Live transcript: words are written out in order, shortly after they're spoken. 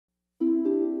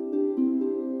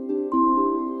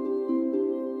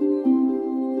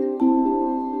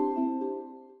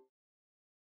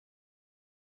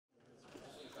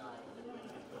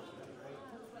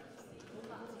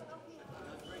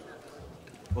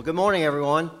Well, good morning,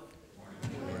 everyone.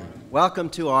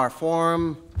 Welcome to our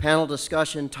forum panel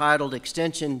discussion titled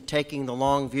Extension Taking the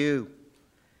Long View.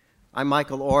 I'm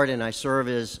Michael Ouart, and I serve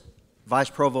as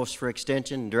Vice Provost for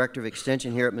Extension and Director of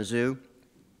Extension here at Mizzou.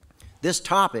 This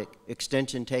topic,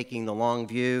 Extension Taking the Long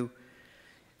View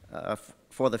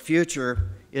for the future,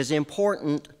 is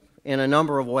important in a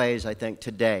number of ways, I think,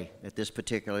 today at this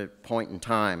particular point in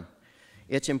time.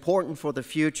 It's important for the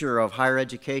future of higher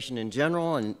education in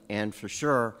general and for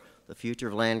sure the future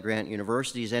of land-grant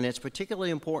universities, and it's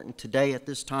particularly important today at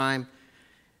this time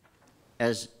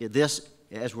as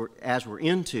we're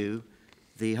into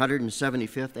the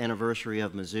 175th anniversary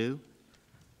of Mizzou,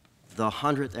 the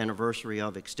 100th anniversary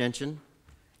of Extension,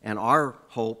 and our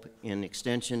hope in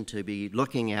Extension to be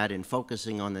looking at and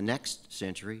focusing on the next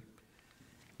century,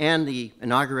 and the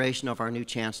inauguration of our new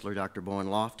Chancellor, Dr. Bowen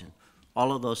Lofton.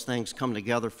 All of those things come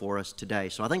together for us today.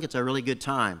 So I think it's a really good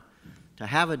time to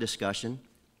have a discussion,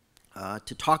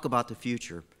 to talk about the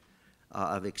future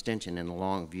of Extension in the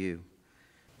long view.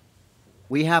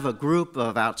 We have a group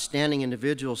of outstanding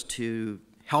individuals to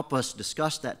help us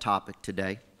discuss that topic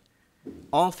today.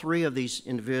 All three of these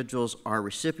individuals are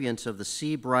recipients of the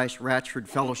C. Bryce Ratchford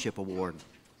Fellowship Award.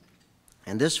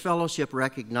 And this fellowship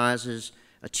recognizes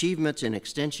achievements in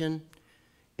extension,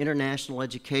 international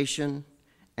education,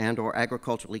 and/or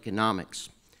agricultural economics.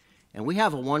 And we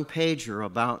have a one-pager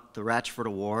about the Ratchford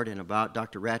Award and about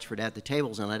Dr. Ratchford at the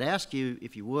tables, and I'd ask you,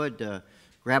 if you would,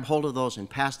 grab hold of those and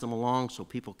pass them along so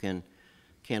people can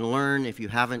learn, if you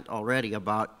haven't already,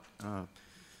 about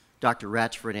Dr.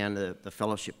 Ratchford and the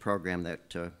fellowship program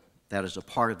that is a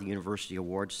part of the university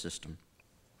award system.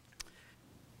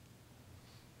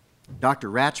 Dr.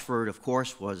 Ratchford, of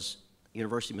course, was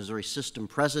University of Missouri System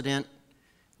President,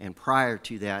 and prior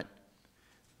to that,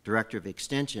 Director of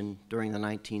Extension during the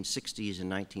 1960s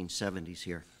and 1970s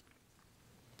here.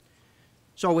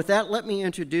 So with that, let me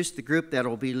introduce the group that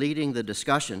will be leading the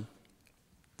discussion.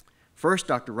 First,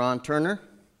 Dr. Ron Turner.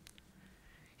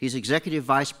 He's Executive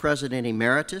Vice President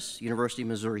Emeritus, University of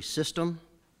Missouri System.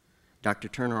 Dr.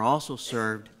 Turner also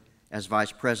served as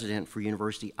Vice President for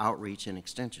University Outreach and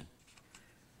Extension.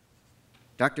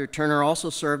 Dr. Turner also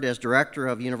served as Director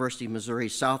of University of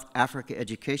Missouri's South Africa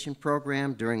Education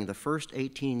Program during the first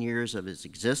 18 years of its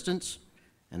existence,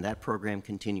 and that program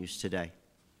continues today.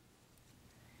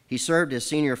 He served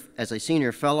as a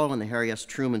senior fellow in the Harry S.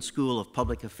 Truman School of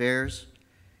Public Affairs,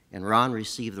 and Ron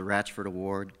received the Ratchford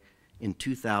Award in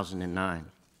 2009.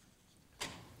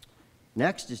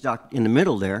 Next is in the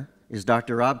middle there is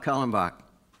Dr. Rob Kallenbach.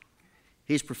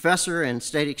 He's professor and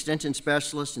state extension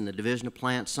specialist in the Division of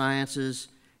Plant Sciences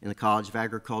in the College of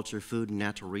Agriculture, Food, and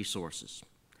Natural Resources.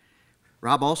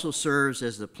 Rob also serves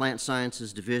as the Plant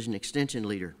Sciences Division Extension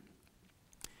Leader.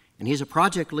 And he's a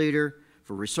project leader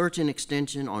for research and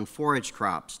extension on forage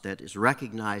crops that is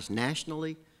recognized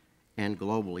nationally and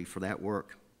globally for that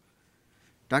work.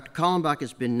 Dr. Kallenbach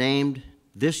has been named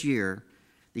this year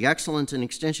the Excellence in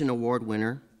Extension Award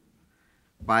winner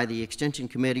by the Extension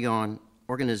Committee on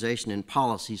Organization and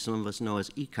Policy, some of us know as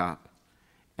ECOP,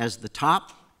 as the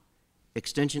top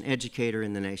extension educator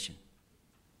in the nation.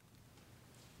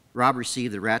 Rob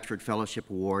received the Ratchford Fellowship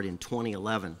Award in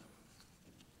 2011.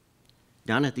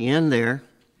 Down at the end there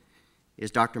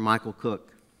is Dr. Michael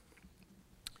Cook.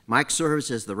 Mike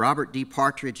serves as the Robert D.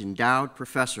 Partridge Endowed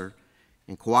Professor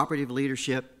in Cooperative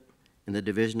Leadership in the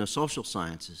Division of Social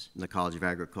Sciences in the College of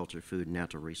Agriculture, Food, and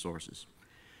Natural Resources.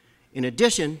 In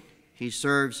addition, he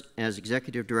serves as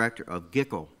Executive Director of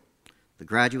GICL, the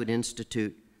Graduate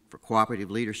Institute for Cooperative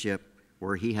Leadership,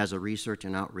 where he has a research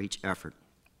and outreach effort.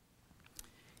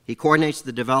 He coordinates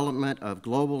the development of a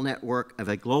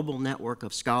global network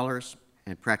of scholars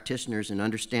and practitioners in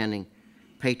understanding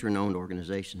patron-owned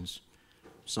organizations,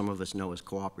 some of us know as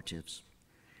cooperatives.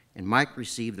 And Mike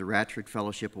received the Ratchford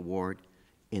Fellowship Award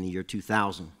in the year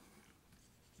 2000.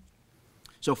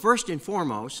 So first and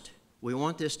foremost, we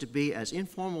want this to be as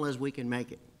informal as we can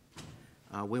make it.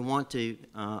 We want to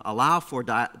allow for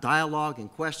dialogue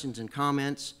and questions and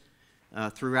comments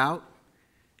throughout,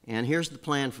 and here's the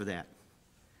plan for that.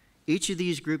 Each of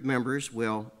these group members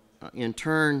will, in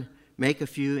turn, make a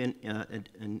few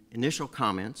initial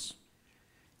comments,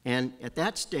 and at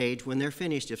that stage, when they're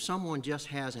finished, if someone just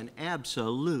has an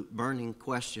absolute burning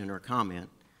question or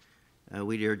comment,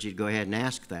 we'd urge you to go ahead and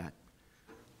ask that,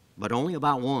 but only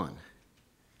about one.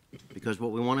 Because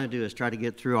what we want to do is try to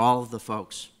get through all of the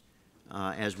folks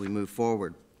as we move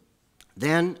forward.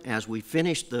 Then, as we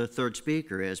finish the third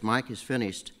speaker, as Mike is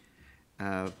finished,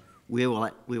 we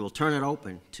will turn it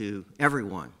open to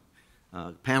everyone,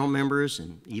 panel members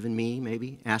and even me,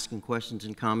 maybe, asking questions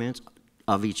and comments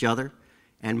of each other,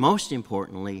 and most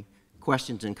importantly,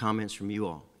 questions and comments from you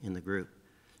all in the group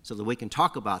so that we can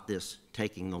talk about this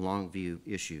taking the long view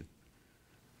issue.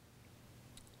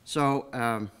 So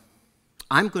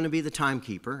I'm going to be the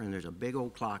timekeeper, and there's a big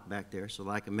old clock back there so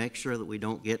that I can make sure that we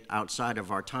don't get outside of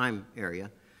our time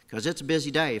area, because it's a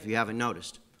busy day if you haven't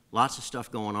noticed. Lots of stuff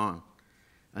going on,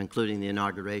 including the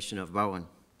inauguration of Bowen.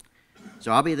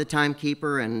 So I'll be the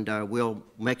timekeeper, and we'll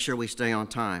make sure we stay on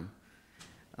time.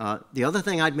 The other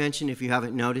thing I'd mention, if you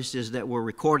haven't noticed, is that we're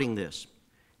recording this.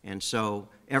 And so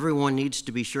everyone needs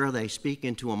to be sure they speak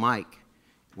into a mic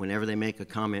whenever they make a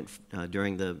comment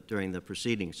during the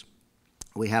proceedings.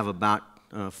 We have about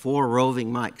 4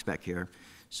 roving mics back here.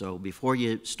 So before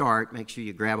you start, make sure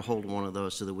you grab a hold of one of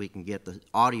those so that we can get the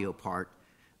audio part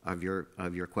of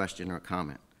your question or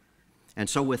comment. And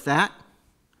so with that,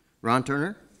 Ron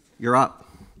Turner, you're up.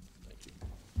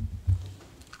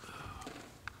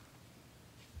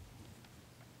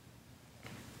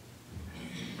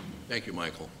 Thank you,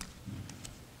 Michael.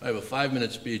 I have a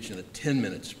 5-minute speech and a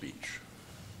 10-minute speech.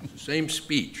 It's the same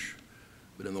speech,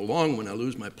 but in the long one, I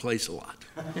lose my place a lot.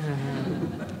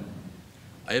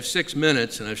 I have 6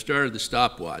 minutes, and I've started the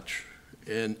stopwatch.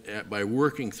 And by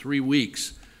working 3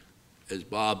 weeks, as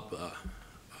Bob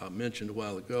mentioned a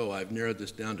while ago, I've narrowed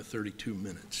this down to 32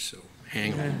 minutes, so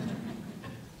hang on.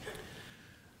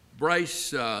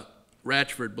 Bryce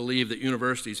Ratchford believed that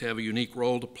universities have a unique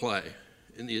role to play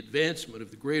in the advancement of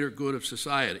the greater good of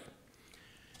society.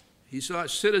 He saw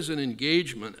citizen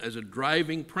engagement as a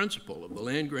driving principle of the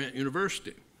land-grant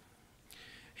university.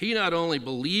 He not only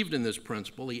believed in this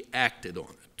principle, he acted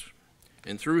on it,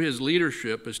 and through his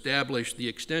leadership established the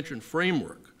extension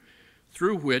framework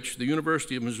through which the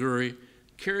University of Missouri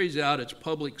carries out its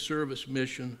public service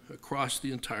mission across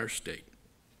the entire state.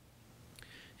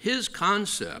 His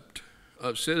concept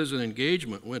of citizen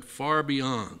engagement went far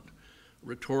beyond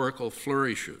rhetorical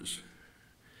flourishes.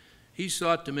 He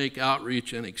sought to make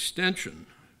outreach and extension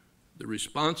the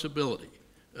responsibility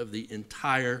of the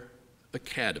entire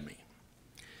academy.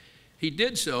 He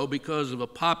did so because of a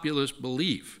populist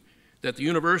belief that the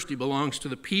university belongs to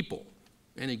the people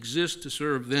and exists to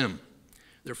serve them,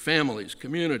 their families,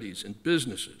 communities, and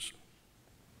businesses.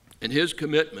 And his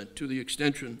commitment to the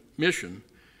extension mission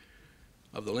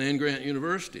of the land-grant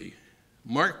university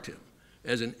marked him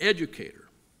as an educator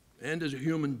and as a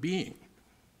human being.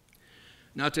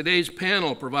 Now, today's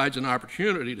panel provides an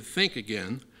opportunity to think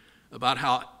again about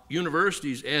how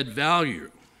universities add value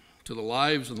to the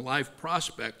lives and life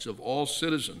prospects of all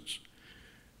citizens,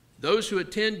 those who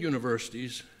attend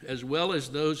universities as well as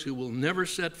those who will never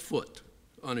set foot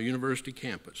on a university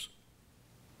campus.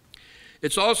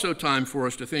 It's also time for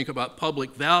us to think about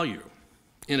public value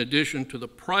in addition to the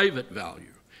private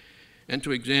value, and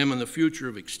to examine the future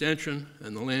of extension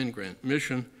and the land-grant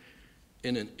mission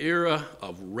in an era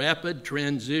of rapid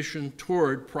transition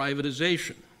toward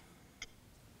privatization.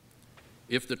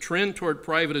 If the trend toward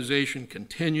privatization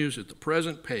continues at the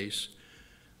present pace,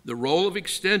 the role of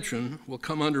extension will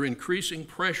come under increasing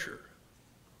pressure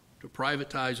to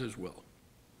privatize as well.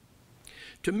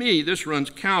 To me, this runs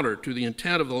counter to the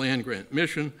intent of the land-grant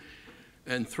mission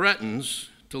and threatens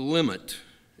to limit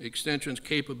extension's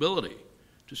capability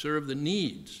to serve the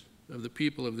needs of the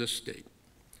people of this state.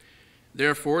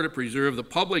 Therefore, to preserve the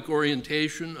public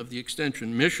orientation of the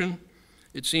extension mission,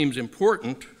 it seems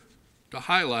important to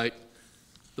highlight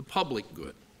the public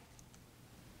good.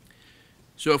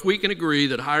 So if we can agree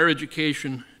that higher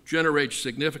education generates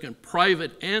significant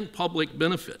private and public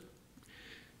benefit,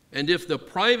 and if the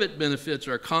private benefits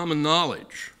are common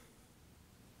knowledge,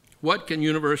 what can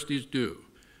universities do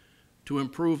to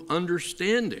improve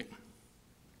understanding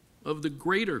of the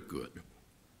greater good?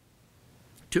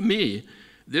 To me,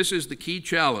 this is the key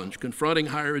challenge confronting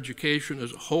higher education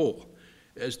as a whole,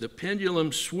 as the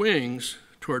pendulum swings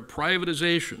toward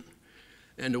privatization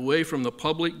and away from the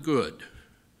public good,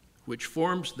 which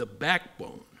forms the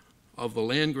backbone of the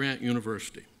land-grant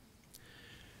university.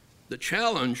 The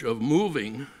challenge of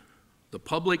moving the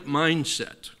public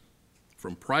mindset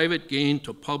from private gain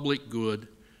to public good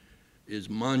is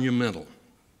monumental,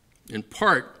 in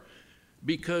part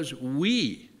because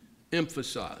we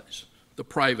emphasize the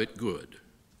private good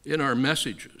in our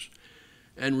messages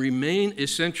and remain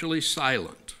essentially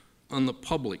silent on the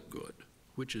public good,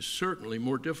 which is certainly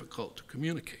more difficult to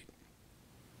communicate.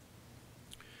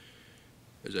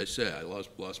 As I say, I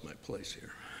lost my place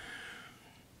here.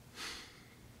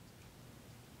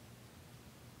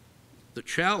 The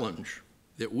challenge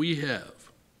that we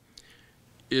have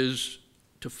is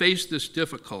to face this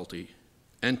difficulty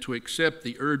and to accept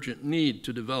the urgent need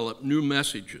to develop new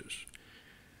messages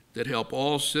that help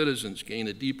all citizens gain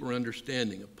a deeper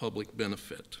understanding of public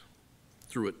benefit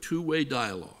through a two-way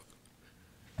dialogue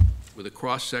with a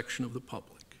cross-section of the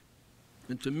public.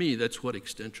 And to me, that's what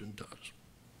Extension does.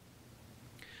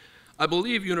 I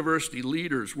believe university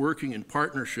leaders working in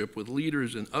partnership with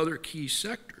leaders in other key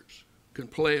sectors can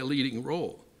play a leading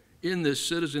role in this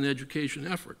citizen education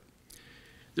effort.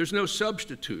 There's no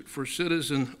substitute for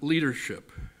citizen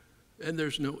leadership, and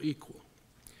there's no equal.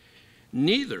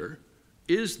 Neither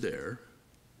is there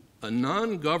a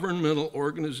non-governmental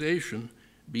organization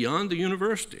beyond the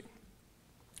university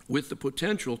with the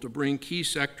potential to bring key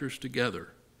sectors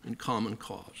together in common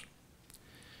cause.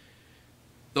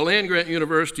 The land-grant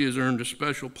university has earned a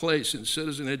special place in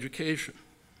citizen education.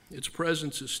 Its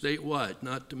presence is statewide,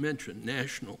 not to mention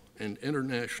national and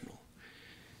international.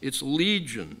 Its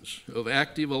legions of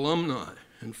active alumni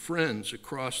and friends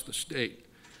across the state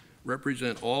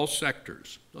represent all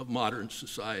sectors of modern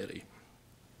society.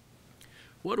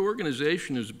 What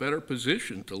organization is better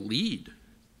positioned to lead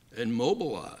and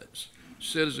mobilize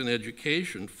citizen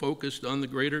education focused on the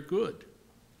greater good?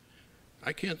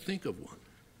 I can't think of one.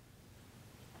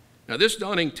 Now, this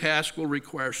daunting task will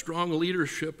require strong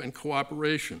leadership and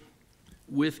cooperation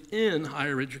within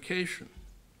higher education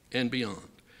and beyond.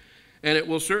 And it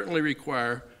will certainly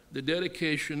require the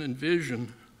dedication and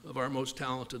vision of our most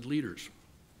talented leaders.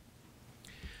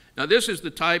 Now, this is the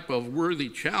type of worthy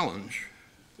challenge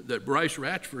that Bryce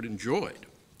Ratchford enjoyed.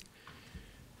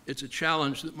 It's a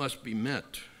challenge that must be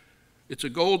met. It's a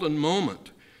golden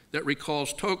moment that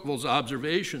recalls Tocqueville's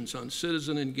observations on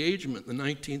citizen engagement in the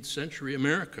 19th century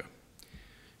America.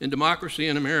 In Democracy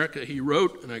in America, he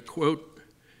wrote, and I quote,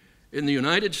 "In the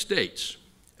United States,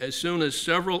 as soon as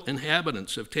several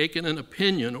inhabitants have taken an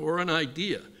opinion or an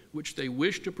idea which they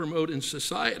wish to promote in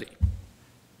society,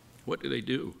 what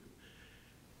do?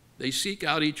 They seek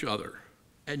out each other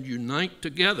and unite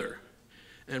together,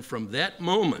 and from that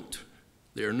moment,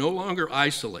 they are no longer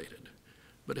isolated,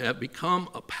 but have become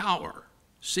a power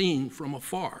seen from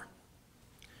afar."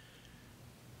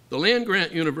 The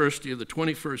land-grant university of the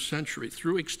 21st century,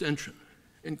 through Extension,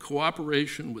 in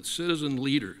cooperation with citizen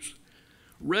leaders,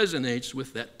 resonates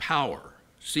with that power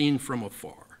seen from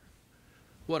afar.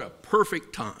 What a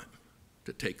perfect time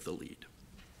to take the lead.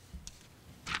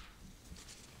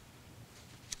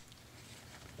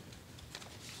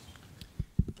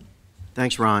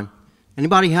 Thanks, Ron.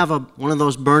 Anybody have one of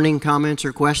those burning comments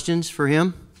or questions for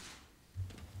him?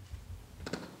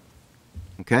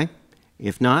 Okay.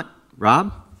 If not,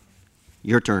 Rob,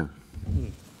 your turn.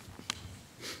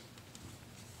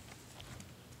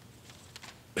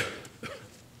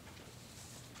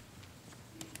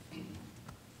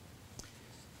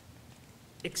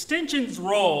 Extension's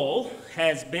role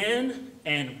has been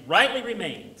and rightly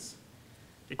remains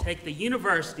to take the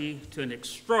university to an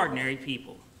extraordinary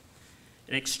people.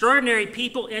 An extraordinary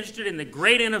people interested in the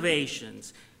great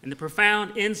innovations and the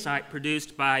profound insight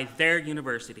produced by their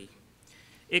university.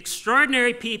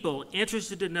 Extraordinary people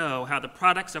interested to know how the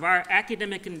products of our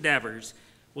academic endeavors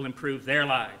will improve their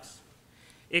lives.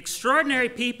 Extraordinary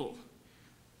people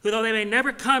who, though they may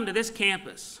never come to this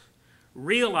campus,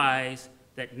 realize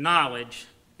that knowledge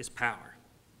is power.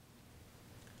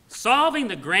 Solving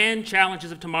the grand challenges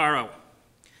of tomorrow,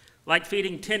 like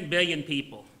feeding 10 billion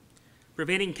people,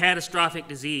 preventing catastrophic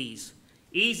disease,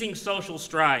 easing social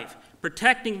strife,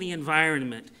 protecting the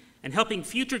environment, and helping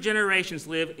future generations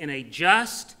live in a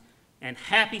just and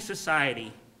happy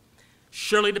society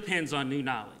surely depends on new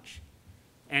knowledge.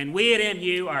 And we at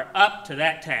MU are up to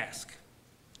that task.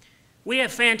 We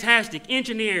have fantastic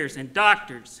engineers and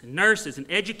doctors and nurses and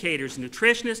educators and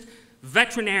nutritionists,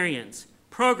 veterinarians,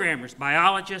 programmers,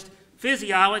 biologists,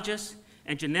 physiologists,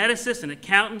 and geneticists and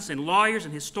accountants and lawyers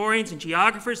and historians and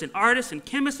geographers and artists and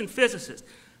chemists and physicists,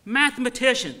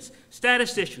 mathematicians,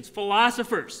 statisticians,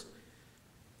 philosophers,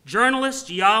 journalists,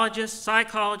 geologists,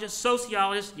 psychologists,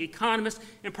 sociologists, economists,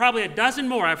 and probably a dozen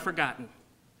more I've forgotten.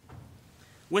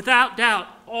 Without doubt,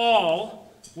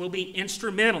 all will be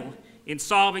instrumental in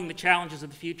solving the challenges of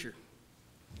the future.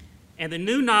 And the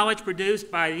new knowledge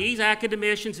produced by these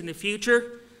academicians in the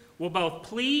future will both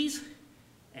please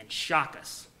and shock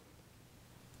us.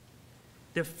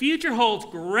 The future holds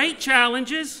great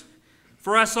challenges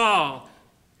for us all,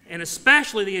 and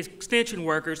especially the extension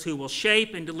workers who will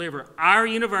shape and deliver our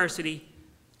university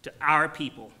to our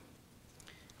people.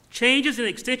 Changes in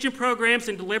extension programs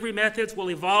and delivery methods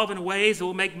will evolve in ways that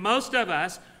will make most of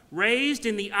us, raised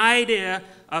in the idea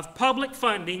of public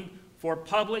funding for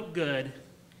public good,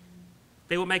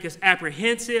 they will make us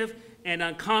apprehensive and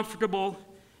uncomfortable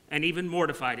and even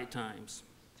mortified at times.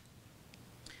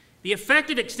 The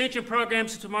effective extension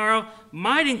programs of tomorrow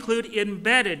might include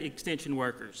embedded extension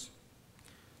workers.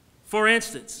 For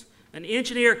instance, an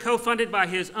engineer co-funded by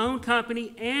his own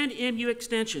company and MU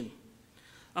Extension,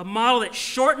 a model that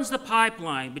shortens the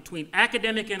pipeline between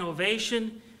academic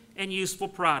innovation and useful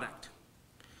product.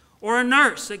 Or a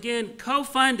nurse, again,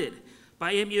 co-funded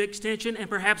by MU Extension and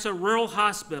perhaps a rural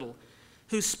hospital,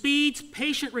 who speeds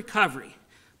patient recovery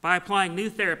by applying new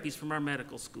therapies from our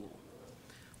medical school.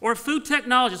 Or a food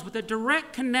technologist with a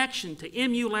direct connection to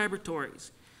MU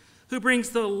laboratories, who brings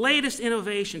the latest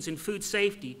innovations in food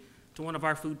safety to one of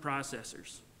our food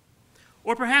processors.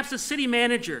 Or perhaps a city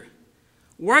manager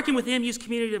working with MU's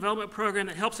community development program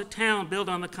that helps a town build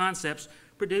on the concepts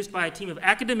produced by a team of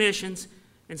academicians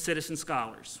and citizen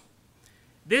scholars.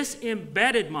 This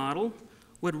embedded model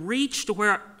would reach to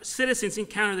where citizens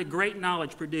encounter the great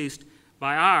knowledge produced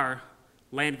by our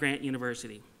land-grant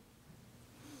university.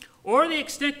 Or the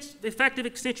effective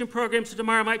extension programs of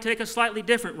tomorrow might take a slightly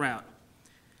different route.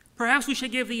 Perhaps we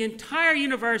should give the entire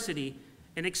university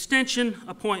an extension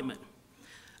appointment,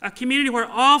 a community where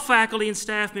all faculty and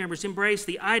staff members embrace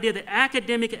the idea that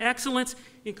academic excellence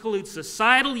includes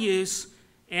societal use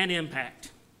and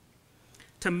impact.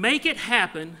 To make it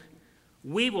happen,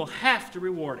 we will have to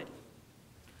reward it.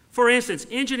 For instance,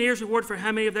 engineers rewarded for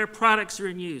how many of their products are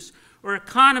in use, or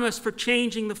economists for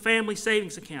changing the family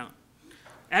savings account.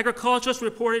 Agriculturists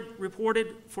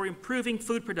reported for improving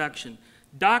food production,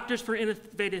 doctors for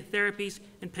innovative therapies,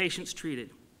 and patients treated.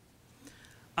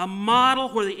 A model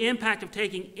where the impact of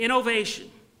taking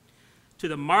innovation to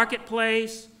the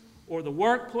marketplace or the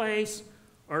workplace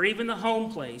or even the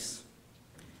home place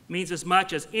means as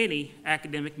much as any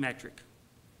academic metric.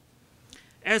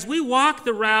 As we walk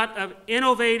the route of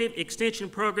innovative extension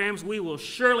programs, we will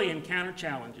surely encounter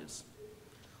challenges.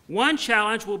 One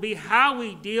challenge will be how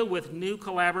we deal with new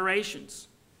collaborations.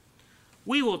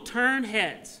 We will turn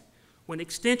heads when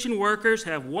extension workers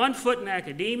have one foot in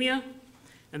academia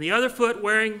and the other foot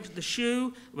wearing the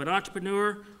shoe of an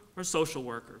entrepreneur or social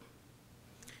worker.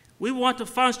 We want to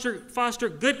foster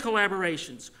good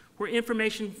collaborations where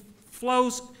information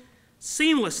flows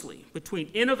seamlessly between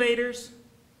innovators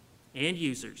and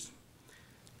users.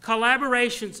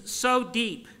 Collaborations so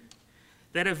deep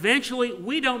that eventually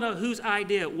we don't know whose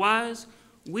idea it was,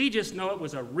 we just know it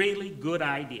was a really good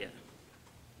idea.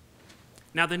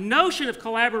 Now, the notion of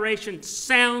collaboration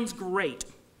sounds great,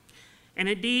 and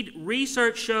indeed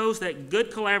research shows that good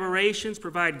collaborations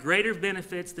provide greater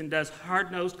benefits than does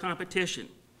hard-nosed competition.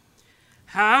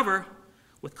 However,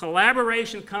 with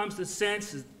collaboration comes the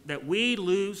sense that we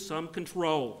lose some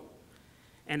control.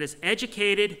 And as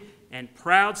educated and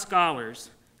proud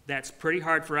scholars, that's pretty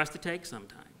hard for us to take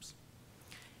sometimes.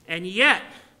 And yet,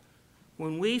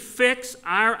 when we fix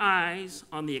our eyes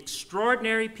on the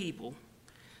extraordinary people,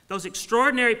 those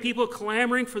extraordinary people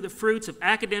clamoring for the fruits of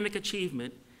academic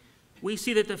achievement, we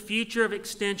see that the future of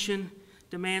extension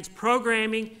demands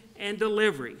programming and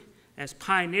delivery as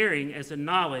pioneering as the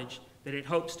knowledge that it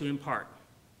hopes to impart.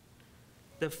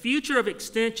 The future of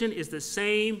extension is the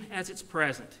same as its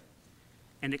present,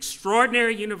 an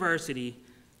extraordinary university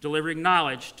delivering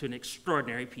knowledge to an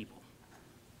extraordinary people.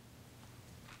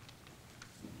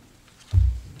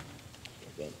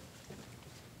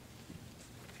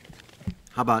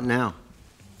 How about now?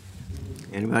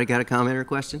 Anybody got a comment or a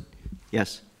question?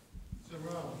 Yes. So,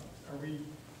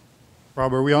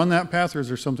 Rob, are we on that path, or is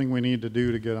there something we need to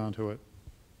do to get onto it?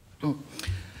 You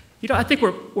know, I think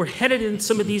we're headed in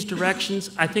some of these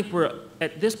directions. I think we're,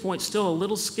 at this point, still a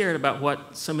little scared about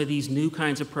what some of these new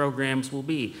kinds of programs will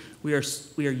be. We are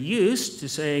used to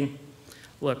saying,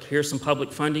 look, here's some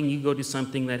public funding, you go do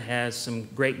something that has some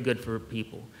great good for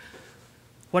people.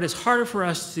 What is harder for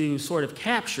us to sort of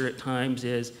capture at times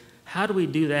is how do we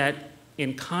do that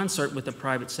in concert with the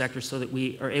private sector so that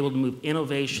we are able to move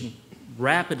innovation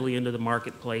rapidly into the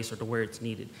marketplace or to where it's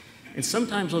needed. And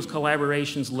sometimes those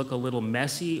collaborations look a little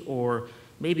messy or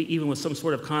maybe even with some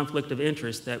sort of conflict of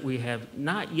interest that we have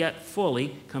not yet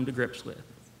fully come to grips with.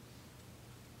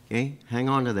 Okay, hang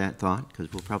on to that thought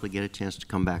because we'll probably get a chance to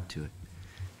come back to it.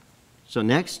 So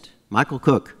next, Michael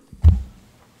Cook.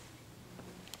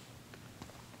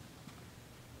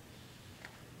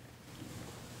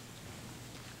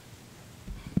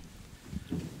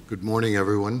 Good morning,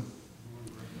 everyone.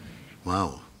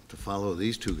 Wow, to follow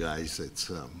these two guys, it's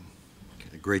a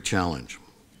great challenge.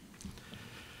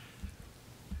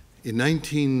 In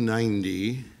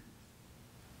 1990,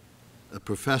 a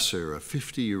professor, a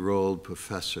 50-year-old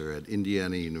professor at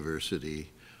Indiana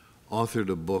University, authored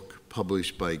a book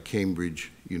published by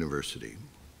Cambridge University.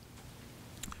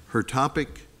 Her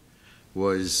topic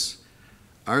was,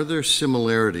 are there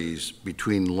similarities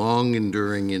between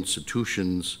long-enduring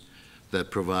institutions that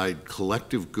provide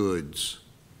collective goods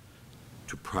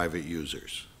to private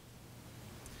users?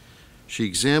 She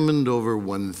examined over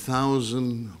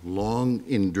 1,000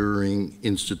 long-enduring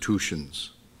institutions.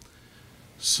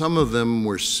 Some of them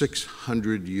were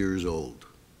 600 years old.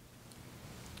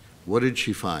 What did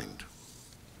she find?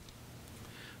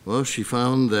 Well, she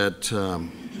found that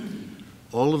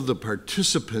all of the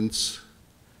participants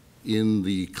in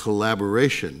the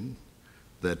collaboration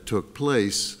that took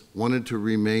place wanted to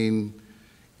remain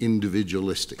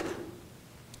individualistic.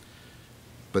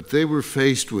 But they were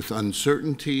faced with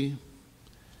uncertainty,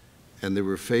 and they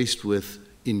were faced with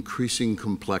increasing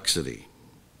complexity.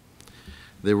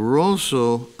 They were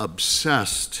also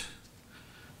obsessed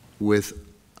with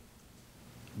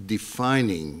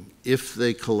defining, if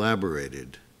they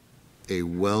collaborated, a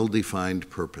well-defined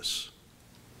purpose.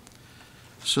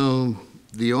 So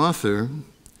the author,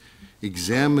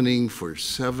 examining for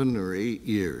 7 or 8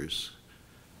 years,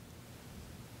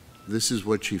 this is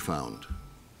what she found.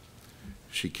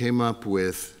 She came up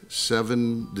with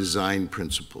 7 design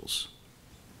principles.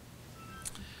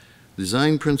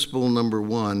 Design principle number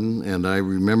 1, and I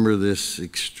remember this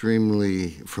extremely,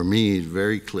 for me,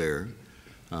 very clear.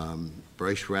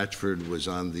 Bryce Ratchford was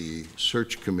on the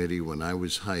search committee when I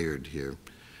was hired here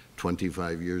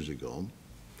 25 years ago.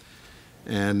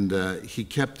 And he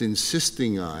kept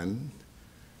insisting on,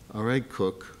 all right,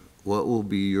 Cook, what will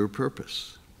be your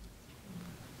purpose?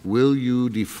 Will you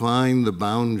define the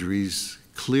boundaries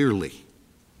clearly?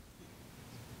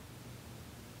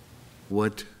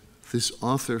 What this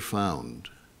author found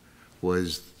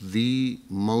was the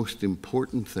most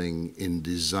important thing in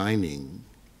designing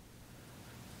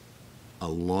a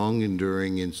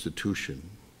long-enduring institution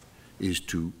is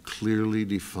to clearly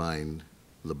define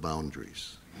the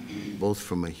boundaries, both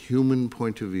from a human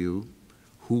point of view,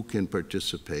 who can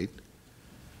participate,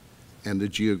 and a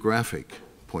geographic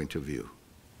point of view.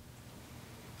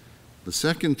 The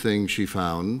second thing she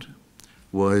found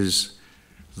was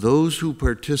those who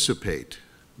participate,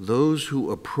 those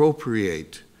who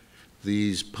appropriate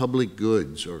these public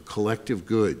goods or collective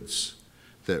goods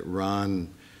that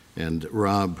Ron and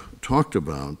Rob talked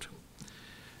about,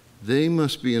 they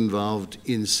must be involved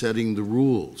in setting the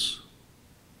rules.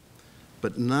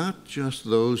 But not just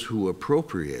those who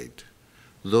appropriate,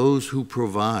 those who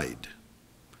provide.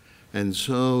 And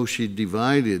so she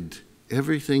divided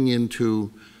everything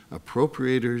into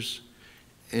appropriators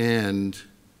and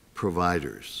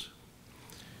providers.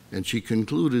 And she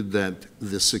concluded that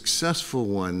the successful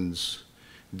ones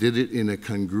did it in a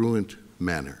congruent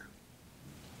manner.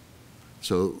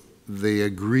 So they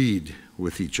agreed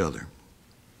with each other.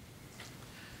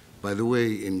 By the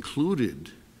way,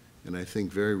 included, and I think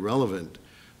very relevant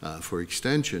for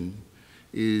extension,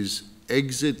 is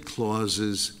exit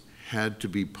clauses had to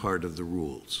be part of the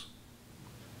rules.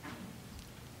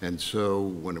 And so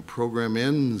when a program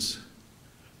ends,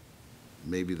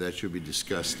 maybe that should be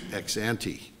discussed ex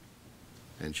ante.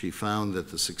 And she found that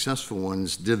the successful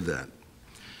ones did that.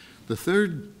 The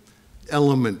third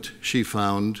element she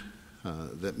found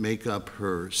that make up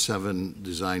her 7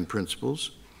 design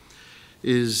principles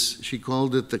is, she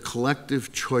called it the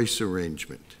collective choice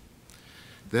arrangement.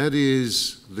 That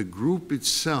is, the group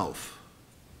itself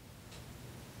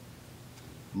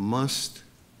must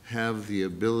have the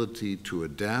ability to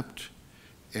adapt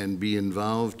and be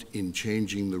involved in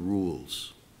changing the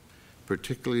rules,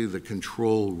 particularly the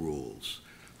control rules.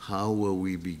 How will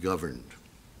we be governed?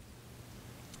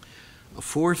 A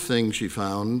fourth thing she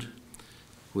found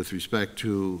with respect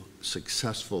to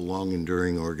successful,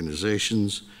 long-enduring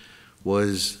organizations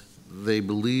was they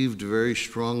believed very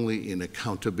strongly in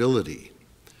accountability.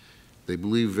 They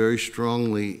believed very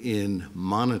strongly in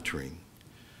monitoring.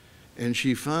 And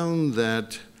she found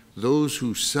that those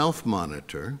who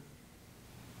self-monitor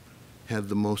had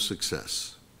the most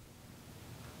success.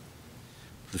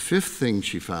 The fifth thing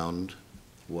she found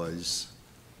was,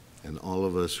 and all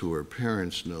of us who are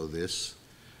parents know this,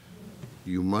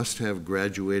 you must have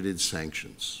graduated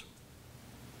sanctions.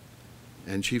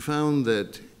 And she found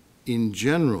that in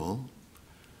general,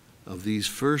 of these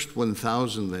first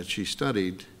 1,000 that she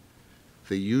studied,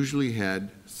 they usually had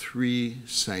 3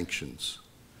 sanctions.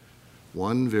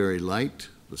 One very light,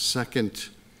 the second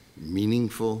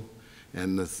meaningful,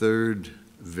 and the third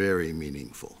very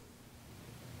meaningful.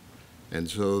 And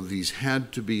so these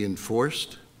had to be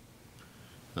enforced.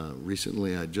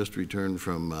 Recently, I just returned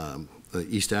from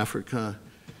East Africa,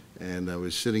 and I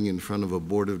was sitting in front of a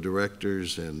board of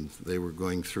directors, and they were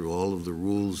going through all of the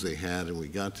rules they had, and we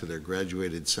got to their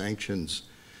graduated sanctions.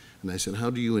 And I said, how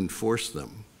do you enforce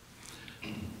them?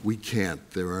 We can't,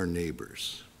 they're our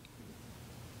neighbors.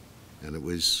 And it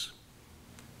was,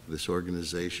 this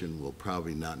organization will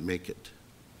probably not make it.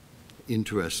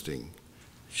 Interesting.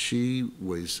 She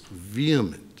was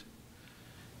vehement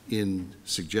in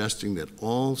suggesting that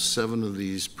all 7 of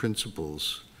these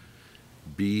principles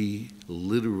be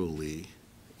literally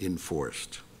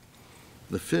enforced.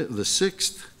 The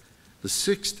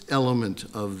sixth element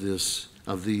of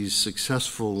these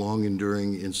successful,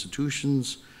 long-enduring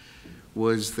institutions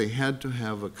was they had to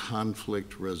have a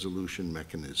conflict resolution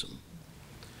mechanism,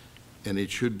 and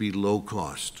it should be low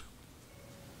cost.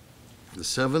 The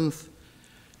 7th,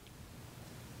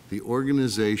 the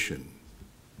organization,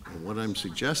 and what I'm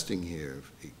suggesting here,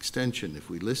 extension, if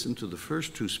we listen to the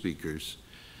first 2 speakers,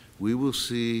 we will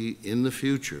see in the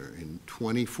future, in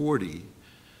 2040,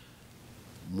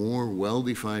 more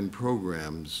well-defined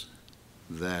programs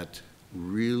that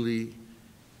really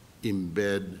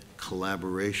embed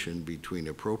collaboration between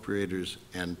appropriators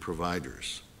and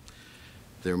providers.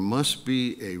 There must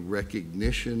be a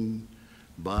recognition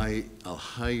by a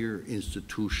higher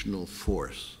institutional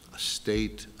force, a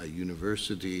state, a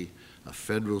university, a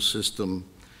federal system.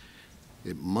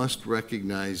 It must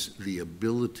recognize the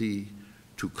ability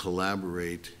to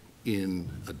collaborate in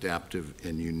adaptive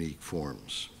and unique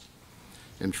forms.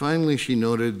 And finally, she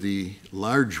noted the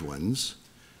large ones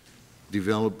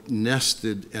developed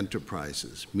nested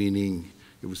enterprises, meaning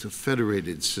it was a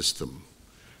federated system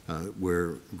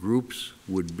where groups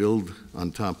would build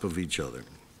on top of each other.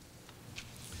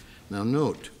 Now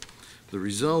note, the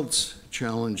results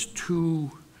challenge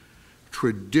 2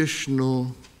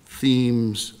 traditional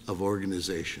themes of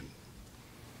organization.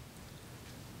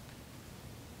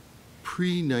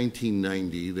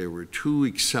 Pre-1990, there were 2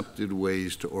 accepted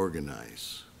ways to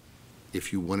organize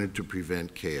if you wanted to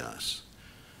prevent chaos: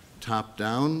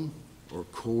 top-down, or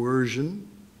coercion,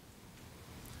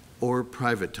 or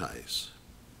privatize.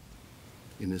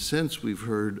 In a sense, we've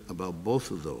heard about both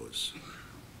of those.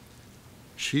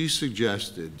 She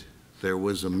suggested there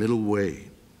was a middle way,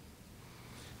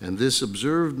 and this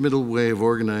observed middle way of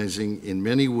organizing in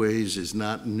many ways is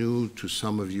not new to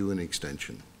some of you in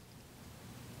Extension.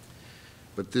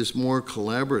 But this more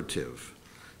collaborative,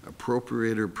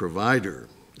 appropriator-provider,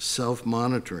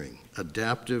 self-monitoring,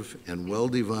 adaptive, and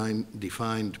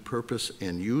well-defined purpose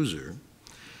and user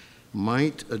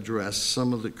might address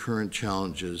some of the current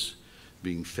challenges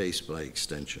being faced by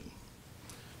Extension.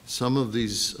 Some of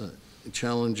these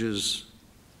challenges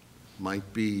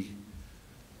might be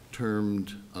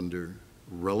termed under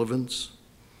relevance,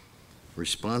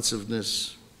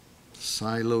 responsiveness,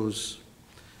 silos,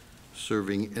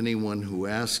 serving anyone who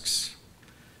asks,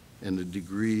 and a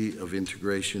degree of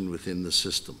integration within the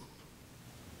system.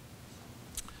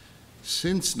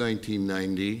 Since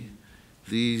 1990,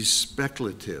 these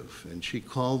speculative, and she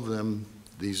called them,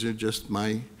 these are just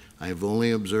I have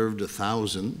only observed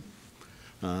 1,000.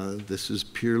 This is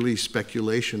purely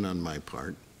speculation on my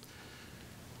part.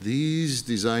 These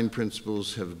design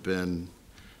principles have been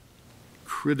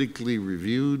critically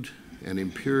reviewed and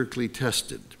empirically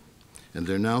tested, and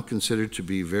they're now considered to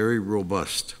be very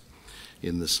robust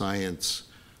in the science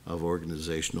of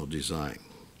organizational design.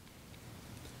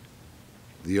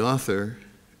 The author,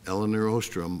 Elinor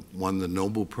Ostrom, won the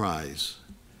Nobel Prize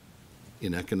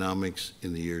in economics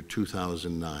in the year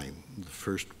 2009, the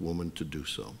first woman to do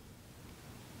so.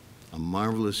 A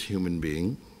marvelous human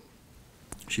being.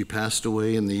 She passed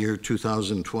away in the year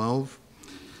 2012,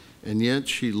 and yet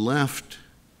she left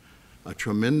a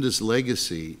tremendous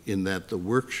legacy in that the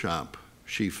workshop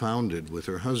she founded with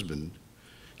her husband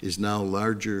is now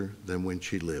larger than when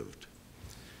she lived.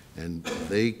 And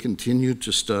they continue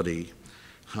to study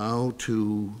how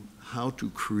to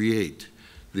create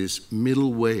this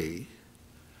middle way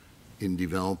in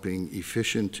developing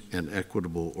efficient and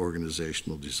equitable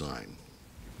organizational design.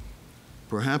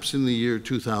 Perhaps in the year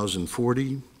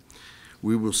 2040,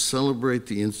 we will celebrate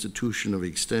the institution of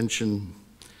Extension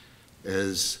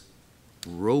as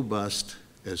robust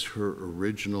as her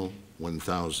original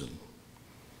 1,000.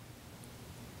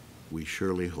 We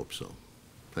surely hope so.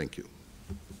 Thank you.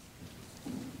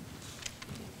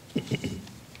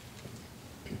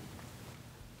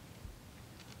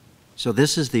 So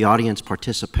this is the audience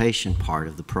participation part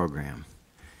of the program.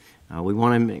 We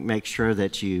want to make sure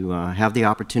that you have the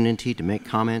opportunity to make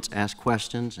comments, ask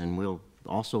questions, and we'll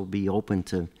also be open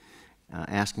to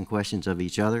asking questions of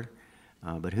each other.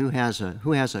 But who has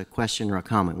a question or a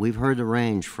comment? We've heard the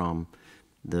range from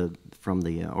the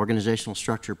organizational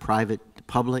structure, private to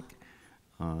public,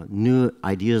 new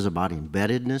ideas about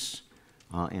embeddedness,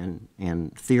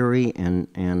 and theory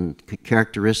and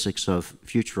characteristics of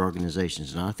future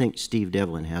organizations. And I think Steve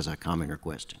Devlin has a comment or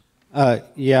question.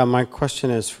 Yeah, my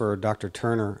question is for Dr.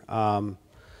 Turner.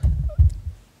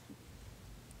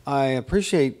 I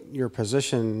appreciate your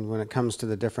position when it comes to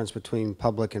the difference between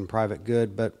public and private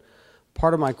good, but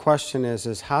part of my question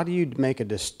is how do you make a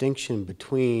distinction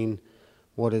between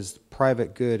what is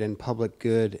private good and public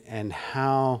good, and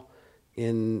how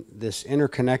in this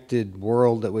interconnected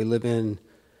world that we live in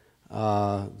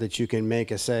that you can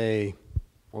make a say,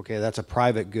 okay, that's a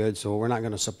private good, so we're not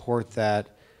going to support that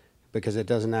because it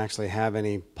doesn't actually have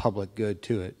any public good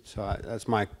to it. So that's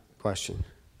my question.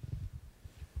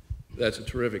 That's a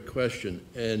terrific question.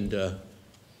 And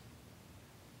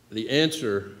the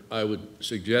answer I would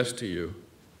suggest to you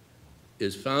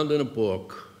is found in a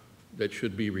book that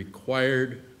should be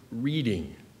required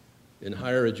reading in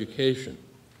higher education.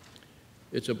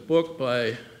 It's a book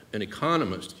by an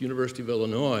economist at the University of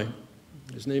Illinois.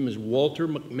 His name is Walter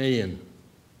McMahon.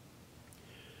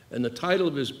 And the title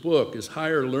of his book is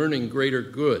Higher Learning, Greater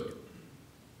Good.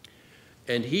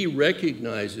 And he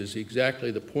recognizes exactly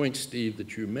the point, Steve,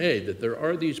 that you made, that there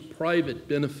are these private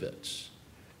benefits.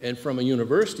 And from a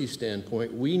university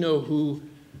standpoint, we know who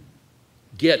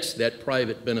gets that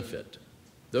private benefit.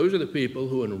 Those are the people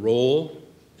who enroll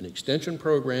in extension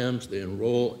programs, they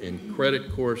enroll in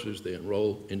credit courses, they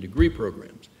enroll in degree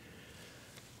programs.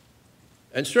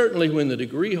 And certainly when the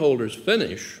degree holders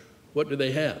finish, what do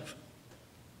they have?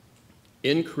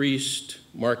 Increased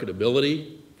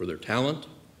marketability for their talent,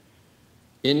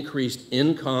 increased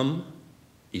income,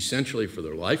 essentially for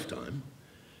their lifetime,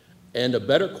 and a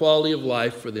better quality of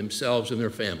life for themselves and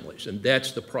their families. And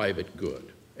that's the private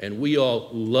good. And we all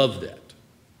love that.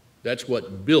 That's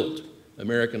what built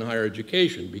American higher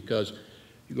education, because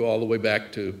you go all the way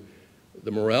back to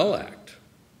the Morrill Act.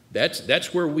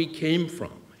 That's where we came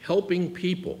from, helping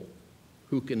people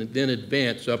who can then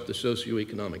advance up the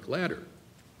socioeconomic ladder.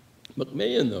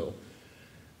 McMahon, though,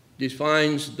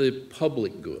 defines the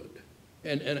public good.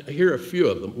 And here are a few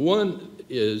of them. One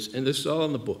is, and this is all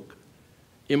in the book,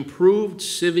 improved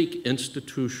civic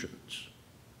institutions.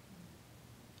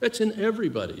 That's in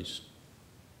everybody's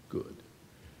good.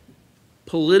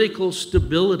 Political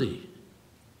stability.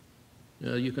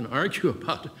 Now, you can argue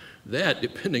about that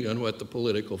depending on what the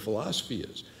political philosophy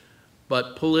is.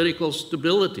 But political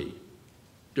stability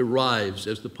derives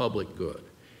as the public good.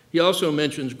 He also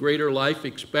mentions greater life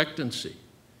expectancy.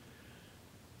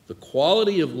 The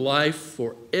quality of life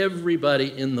for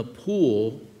everybody in the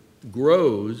pool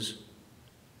grows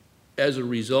as a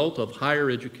result of higher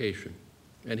education,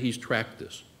 and he's tracked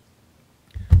this.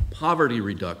 Poverty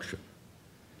reduction,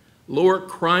 lower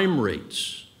crime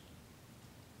rates,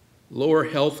 lower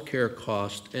health care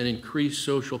costs, and increased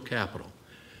social capital.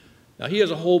 Now, he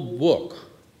has a whole book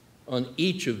on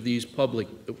each of these public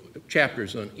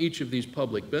chapters on each of these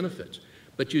public benefits.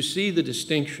 But you see the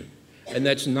distinction. And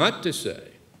that's not to say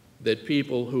that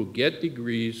people who get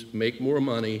degrees, make more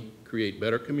money, create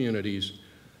better communities,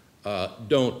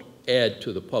 don't add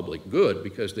to the public good,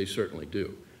 because they certainly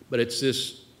do. But it's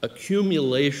this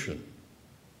accumulation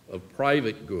of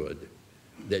private good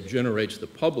that generates the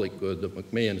public good that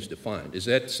McMahon has defined. Is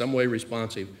that some way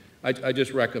responsive? I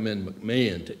just recommend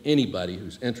McMahon to anybody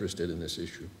who's interested in this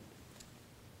issue.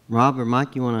 Rob or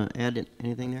Mike, you want to add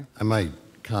anything there? I might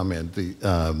comment.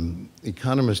 The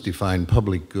economists define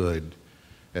public good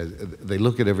as, they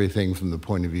look at everything from the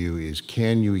point of view is,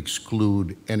 can you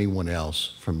exclude anyone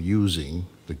else from using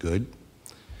the good?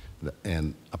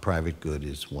 And a private good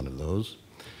is one of those.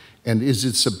 And is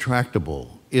it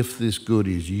subtractable? If this good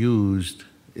is used,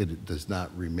 it does not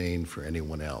remain for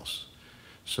anyone else.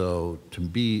 So to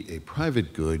be a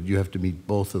private good, you have to meet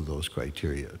both of those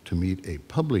criteria. To meet a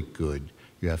public good,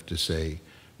 you have to say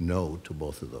no to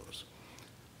both of those.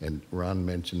 And Ron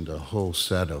mentioned a whole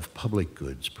set of public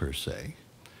goods per se.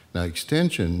 Now,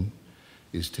 extension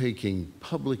is taking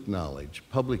public knowledge,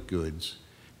 public goods,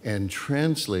 and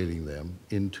translating them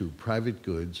into private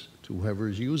goods to whoever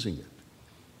is using it.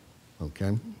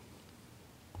 Okay?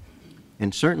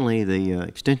 And certainly the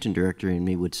extension director in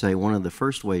me would say one of the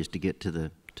first ways to get to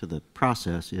the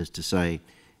process is to say,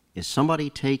 is somebody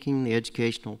taking the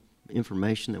educational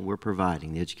information that we're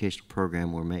providing, the educational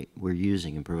program we're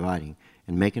using and providing,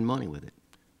 and making money with it?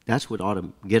 That's what ought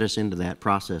to get us into that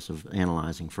process of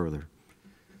analyzing further.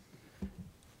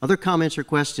 Other comments or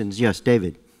questions? Yes,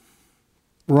 David.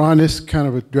 Ron, this kind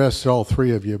of addressed all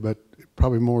three of you, but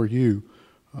probably more you.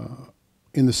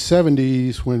 In the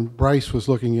 70s, when Bryce was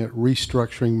looking at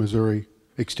restructuring Missouri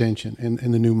Extension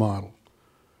in the new model,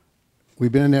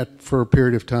 we've been in that for a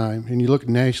period of time, and you look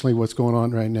nationally what's going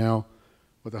on right now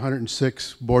with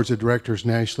 106 boards of directors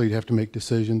nationally to have to make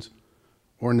decisions,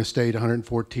 or in the state,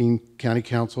 114 county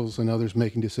councils and others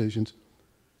making decisions.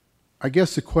 I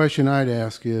guess the question I'd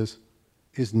ask is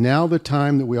now the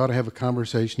time that we ought to have a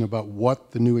conversation about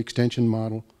what the new extension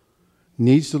model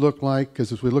needs to look like?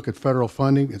 Because as we look at federal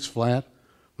funding, it's flat.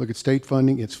 Look at state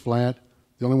funding, it's flat.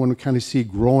 The only one we kind of see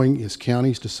growing is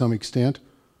counties to some extent.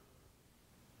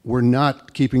 We're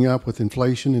not keeping up with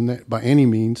inflation in that by any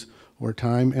means or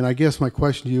time. And I guess my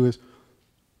question to you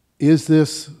is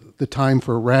this the time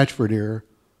for a Ratchford era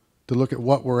to look at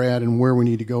what we're at and where we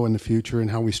need to go in the future and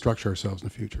how we structure ourselves in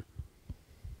the future?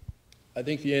 I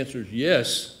think the answer is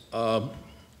yes,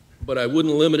 but I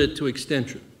wouldn't limit it to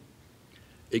extension.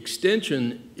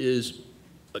 Extension is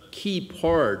a key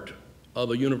part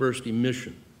of a university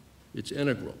mission. It's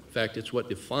integral. In fact, it's what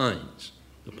defines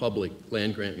the public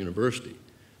land-grant university,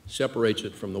 separates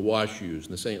it from the Wash U's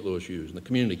and the St. Louis U's and the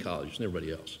community colleges and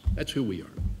everybody else. That's who we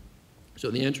are.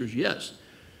 So the answer is yes.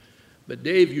 But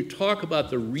Dave, you talk about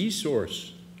the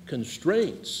resource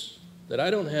constraints that I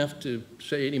don't have to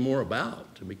say any more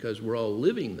about because we're all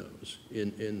living those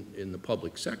in the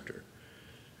public sector.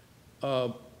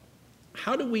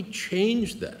 How do we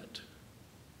change that?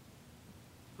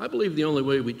 I believe the only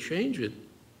way we change it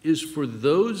is for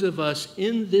those of us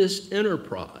in this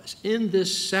enterprise, in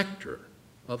this sector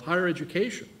of higher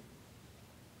education,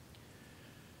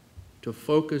 to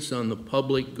focus on the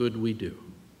public good we do.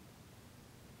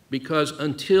 Because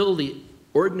until the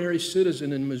ordinary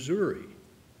citizen in Missouri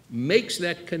makes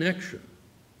that connection,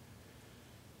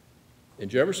 in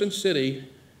Jefferson City,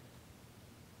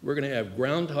 we're going to have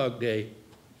Groundhog Day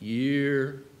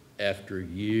year after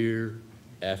year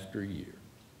after year.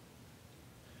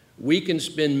 We can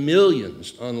spend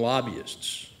millions on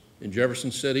lobbyists in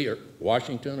Jefferson City or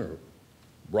Washington or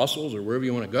Brussels or wherever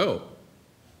you want to go.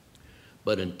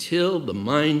 But until the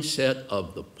mindset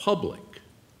of the public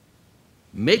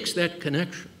makes that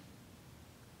connection,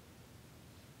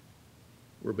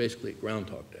 we're basically at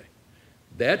Groundhog Day.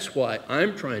 That's why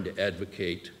I'm trying to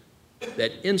advocate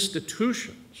that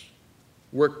institutions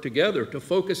work together to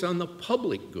focus on the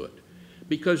public good.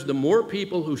 Because the more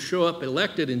people who show up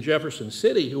elected in Jefferson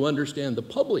City who understand the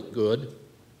public good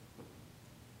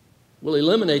will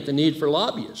eliminate the need for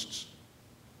lobbyists.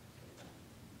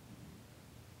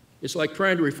 It's like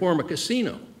trying to reform a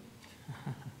casino,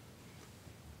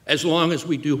 as long as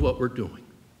we do what we're doing.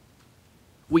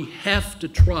 We have to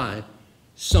try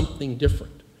something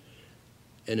different.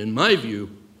 And in my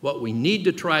view, what we need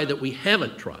to try that we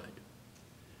haven't tried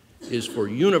is for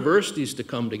universities to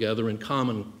come together in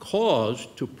common cause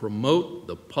to promote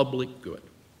the public good.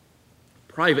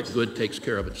 Private good takes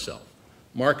care of itself.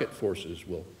 Market forces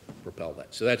will propel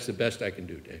that. So that's the best I can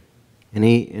do, Dave.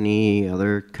 Any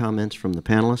other comments from the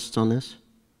panelists on this?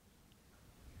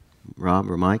 Rob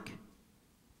or Mike?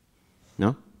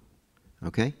 No?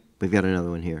 Okay. We've got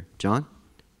another one here. John?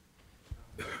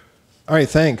 All right,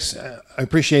 thanks. I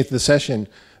appreciate the session.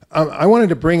 I wanted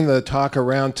to bring the talk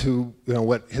around to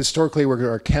what historically were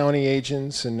our county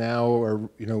agents, and now are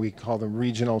we call them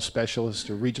regional specialists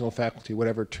or regional faculty,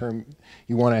 whatever term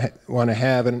you want to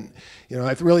have. And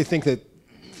I really think that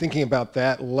thinking about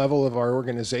that level of our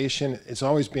organization, it's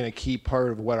always been a key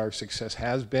part of what our success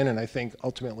has been, and I think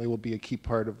ultimately will be a key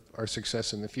part of our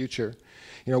success in the future.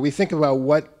 We think about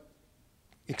what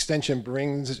extension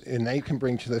brings and they can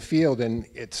bring to the field, and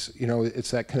it's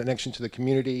that connection to the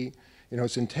community.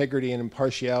 It's integrity and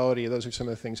impartiality. Those are some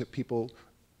of the things that people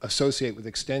associate with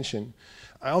extension.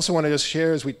 I also want to just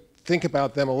share, as we think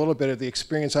about them, a little bit of the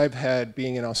experience I've had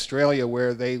being in Australia,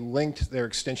 where they linked their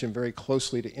extension very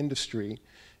closely to industry,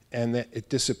 and that it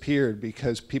disappeared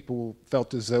because people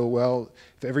felt as though, well,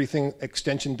 if everything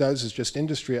extension does is just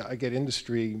industry, I get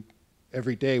industry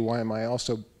every day, why am I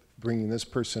also bringing this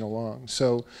person along?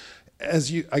 So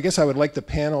I guess I would like the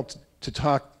panel to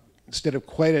talk, instead of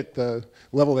quite at the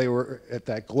level they were at,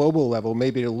 that global level,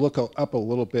 maybe to look up a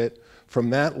little bit from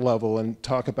that level and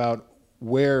talk about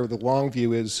where the long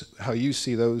view is, how you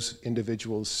see those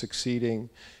individuals succeeding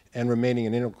and remaining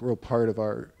an integral part of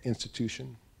our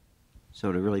institution.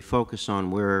 So to really focus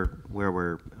on where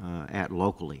we're at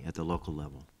locally, at the local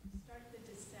level. Start the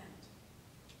descent.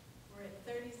 We're at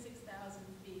 36,000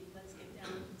 feet. Let's get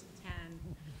down to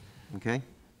 10. Okay.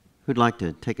 Who'd like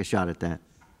to take a shot at that?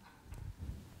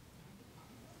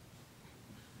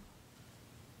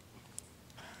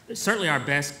 Certainly our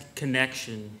best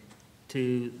connection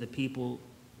to the people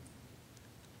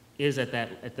is at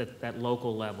that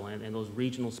local level, and those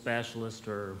regional specialists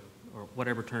or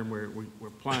whatever term we're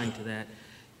applying to that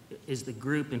is the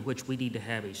group in which we need to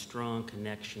have a strong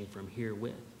connection from here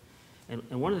with. And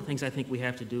one of the things I think we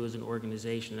have to do as an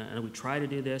organization, and we try to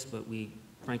do this, but we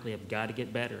frankly have got to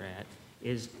get better at,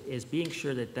 is being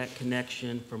sure that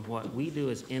connection from what we do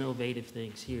as innovative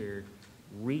things here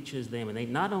reaches them, and they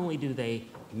not only do they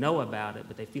know about it,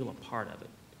 but they feel a part of it.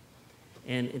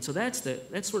 And so that's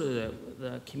sort of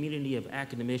the community of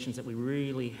academicians that we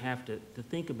really have to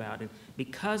think about. And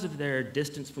because of their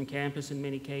distance from campus in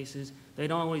many cases, they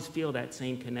don't always feel that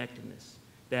same connectedness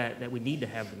that we need to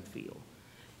have them feel.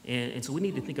 And so we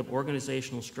need to think of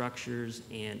organizational structures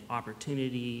and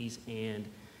opportunities and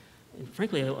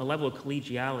frankly, a level of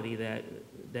collegiality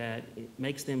that it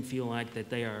makes them feel like that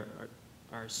they are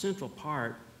a central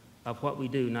part of what we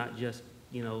do, not just,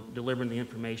 delivering the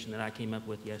information that I came up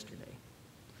with yesterday.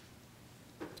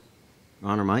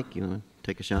 Ron or Mike, you want to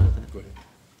take a shot at that? Go ahead.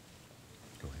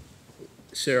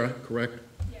 Sarah, correct?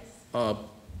 Yes.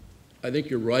 I think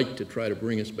you're right to try to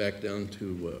bring us back down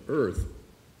to earth.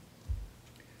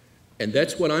 And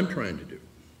that's what I'm trying to do.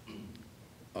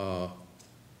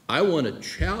 I want to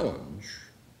challenge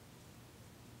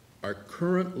our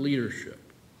current leadership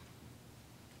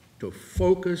to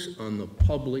focus on the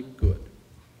public good.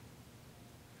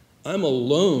 I'm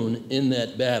alone in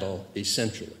that battle,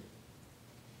 essentially,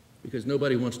 because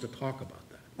nobody wants to talk about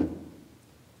that.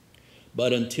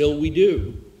 But until we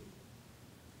do,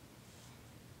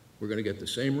 we're going to get the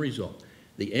same result.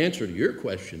 The answer to your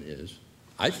question is,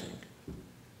 I think,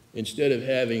 instead of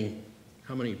having,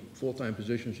 how many full-time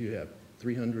positions do you have?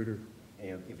 300 or?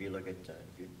 If you look at,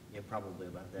 you're probably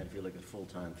about that if you look at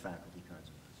full-time faculty kinds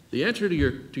of positions. The answer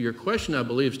to your question, I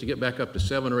believe, is to get back up to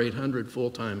 700 or 800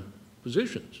 full-time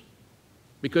positions.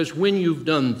 Because when you've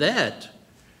done that,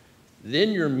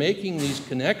 then you're making these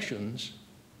connections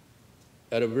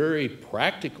at a very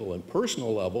practical and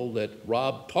personal level that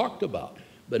Rob talked about.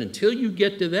 But until you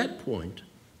get to that point,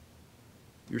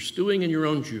 you're stewing in your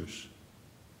own juice.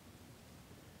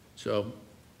 So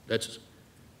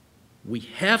we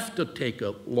have to take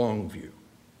a long view.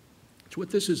 That's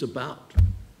what this is about.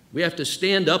 We have to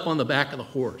stand up on the back of the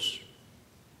horse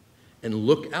and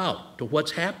look out to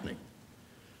what's happening.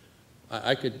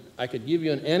 I could give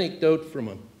you an anecdote from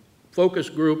a focus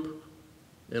group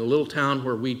in a little town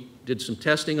where we did some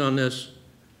testing on this,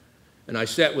 and I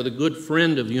sat with a good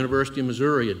friend of the University of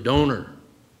Missouri, a donor,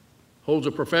 holds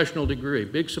a professional degree,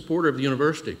 big supporter of the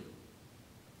university.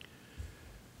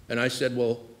 And I said,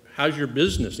 well, how's your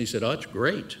business? And he said, oh, it's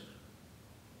great.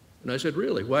 And I said,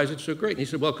 really? Why is it so great? And he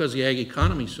said, well, because the ag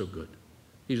economy's so good.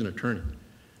 He's an attorney.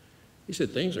 He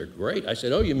said, things are great. I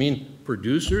said, oh, you mean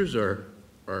producers are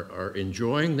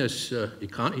enjoying this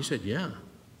economy? He said, yeah.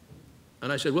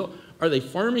 And I said, well, are they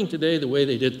farming today the way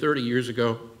they did 30 years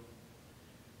ago?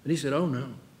 And he said, oh,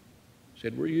 no. He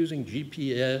said, we're using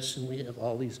GPS and we have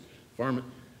all these farming.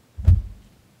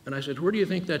 And I said, where do you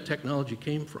think that technology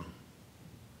came from?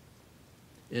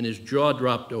 And his jaw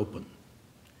dropped open.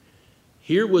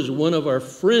 Here was one of our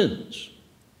friends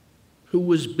who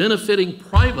was benefiting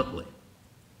privately,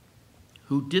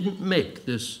 who didn't make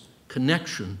this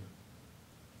connection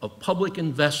of public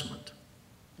investment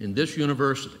in this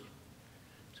university.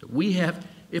 So we have,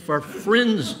 if our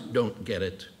friends don't get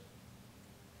it,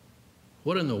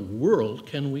 what in the world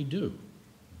can we do?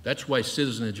 That's why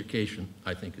citizen education,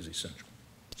 I think, is essential.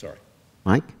 Sorry.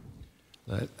 Mike?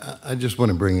 I just want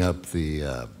to bring up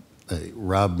the,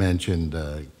 Rob mentioned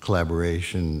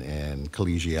collaboration and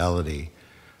collegiality.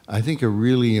 I think a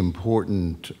really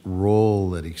important role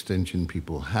that extension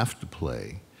people have to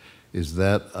play is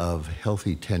that of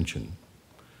healthy tension.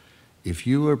 If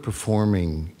you are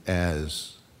performing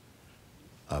as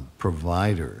a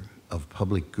provider of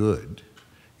public good,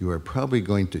 you are probably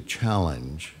going to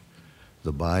challenge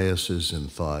the biases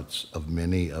and thoughts of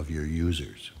many of your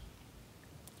users.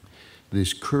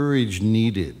 This courage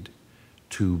needed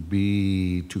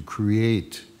to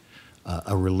create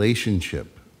a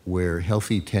relationship where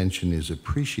healthy tension is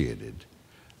appreciated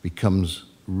becomes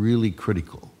really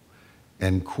critical.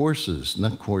 And courses,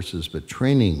 not courses, but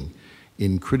training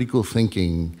in critical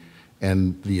thinking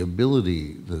and the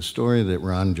ability, the story that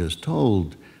Ron just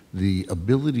told, the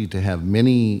ability to have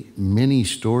many, many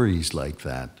stories like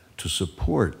that to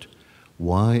support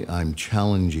why I'm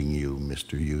challenging you,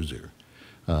 Mr. User,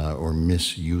 or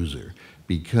Miss User.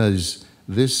 Because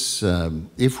this,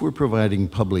 if we're providing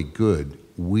public good,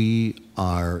 we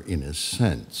are, in a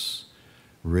sense,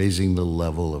 raising the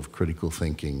level of critical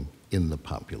thinking in the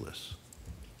populace.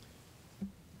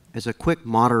 As a quick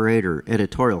moderator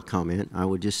editorial comment, I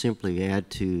would just simply add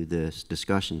to this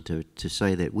discussion to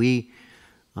say that we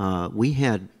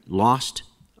had lost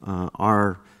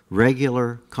our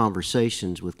regular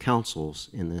conversations with councils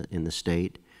in the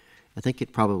state. I think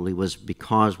it probably was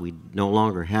because we no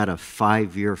longer had a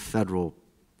 5-year federal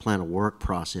plan of work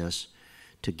process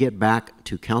to get back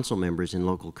to council members in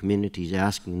local communities,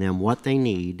 asking them what they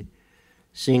need,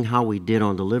 seeing how we did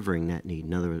on delivering that need,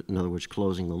 in other words,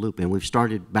 closing the loop. And we've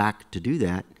started back to do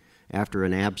that, after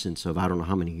an absence of I don't know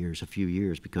how many years, a few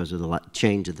years, because of the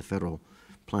change of the federal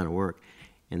plan of work.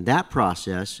 And that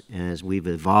process, as we've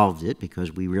evolved it,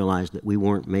 because we realized that we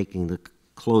weren't making the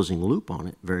closing loop on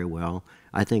it very well,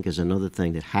 I think is another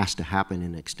thing that has to happen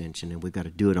in extension, and we've got to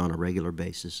do it on a regular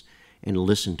basis and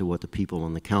listen to what the people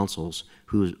on the councils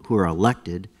who are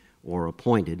elected or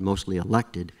appointed, mostly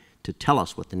elected, to tell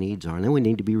us what the needs are. And then we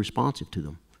need to be responsive to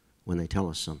them when they tell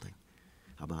us something.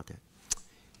 How about that?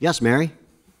 Yes, Mary?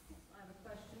 I have a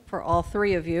question for all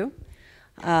three of you.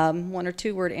 One or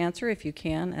two word answer if you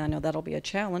can. I know that'll be a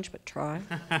challenge, but try.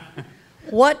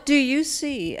 What do you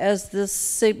see as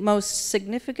the most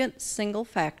significant single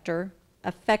factor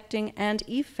affecting and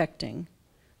effecting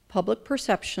public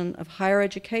perception of higher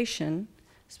education,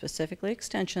 specifically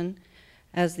extension,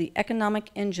 as the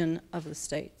economic engine of the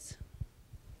states?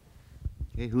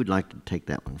 Okay, who'd like to take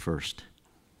that one first?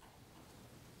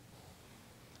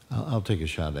 I'll take a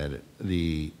shot at it.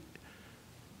 The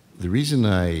reason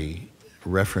I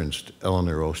referenced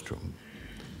Eleanor Ostrom,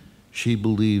 she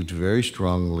believed very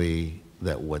strongly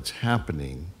that what's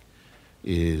happening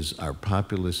is our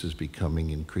populace is becoming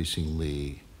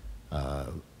increasingly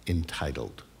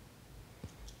entitled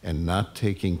and not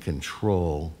taking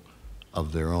control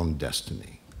of their own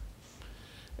destiny.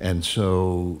 And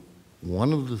so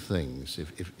one of the things,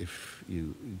 if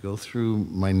you go through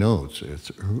my notes, or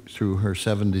through her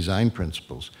 7 design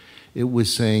principles, it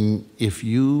was saying, if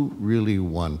you really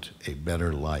want a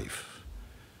better life,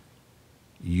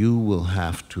 you will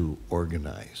have to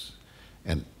organize,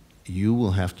 and you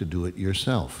will have to do it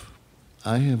yourself.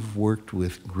 I have worked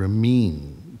with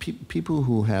Grameen, people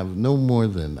who have no more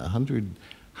than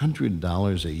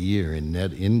 $100 a year in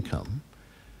net income,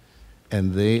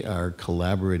 and they are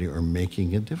collaborating or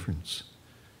making a difference.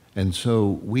 And so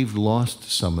we've lost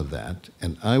some of that,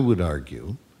 and I would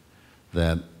argue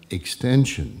that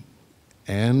extension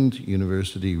and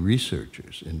university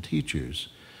researchers and teachers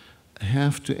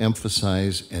have to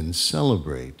emphasize and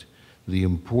celebrate the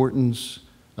importance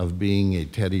of being a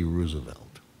Teddy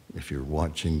Roosevelt. If you're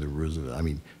watching the Roosevelt, I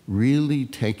mean, really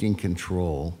taking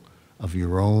control of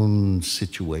your own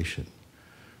situation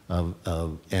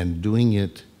and doing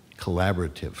it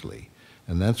collaboratively.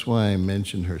 And that's why I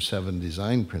mentioned her 7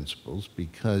 design principles,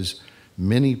 because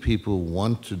many people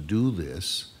want to do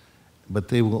this, but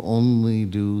they will only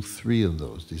do 3 of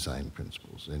those design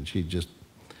principles. And she just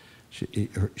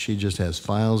has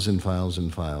files and files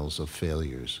and files of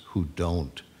failures who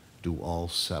don't do all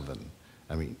 7.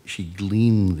 I mean, she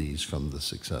gleaned these from the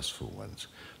successful ones.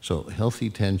 So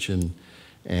healthy tension,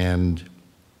 and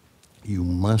you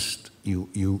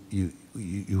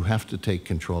have to take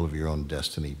control of your own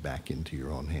destiny back into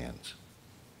your own hands.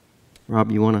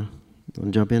 Rob, you want to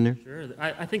jump in there? Sure.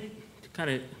 I think kind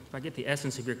of, if I get the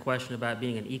essence of your question about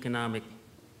being an economic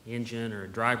engine or a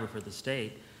driver for the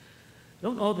state, I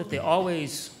don't know that the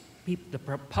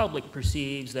public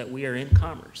perceives that we are in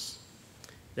commerce,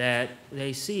 that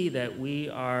they see that we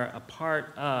are a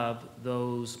part of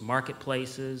those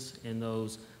marketplaces and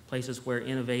those places where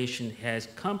innovation has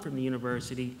come from the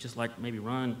university, just like maybe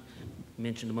Ron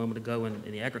mentioned a moment ago in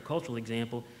the agricultural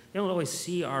example. They don't always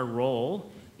see our role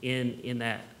in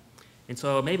that. And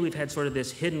so maybe we've had sort of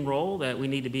this hidden role that we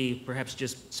need to be perhaps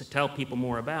just tell people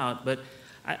more about. But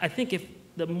I think if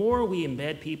the more we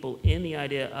embed people in the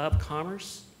idea of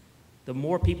commerce, the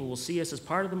more people will see us as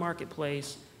part of the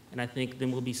marketplace, and I think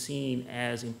then we'll be seen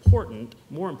as important,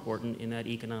 more important in that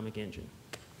economic engine.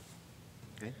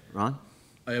 Okay, Ron?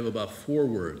 I have about 4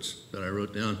 words that I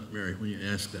wrote down, Mary, when you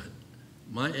asked that.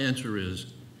 My answer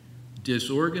is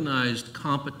disorganized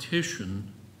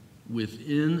competition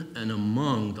within and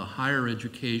among the higher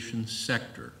education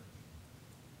sector.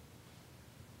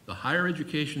 The higher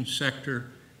education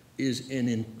sector is an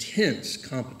intense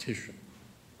competition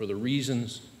for the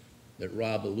reasons that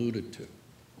Rob alluded to.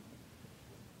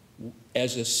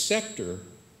 As a sector,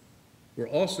 we're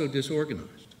also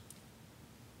disorganized.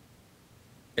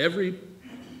 Every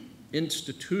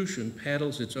institution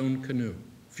paddles its own canoe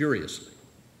furiously,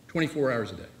 24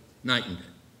 hours a day, night and day.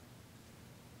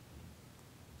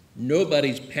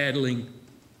 Nobody's paddling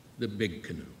the big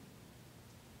canoe,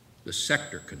 the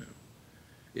sector canoe.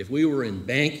 If we were in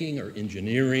banking or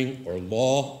engineering or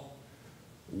law,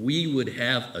 we would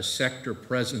have a sector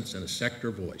presence and a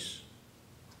sector voice.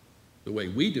 The way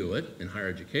we do it in higher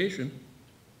education,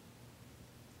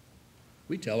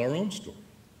 we tell our own story.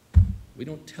 We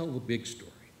don't tell the big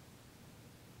story.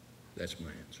 That's my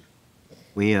answer.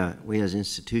 We as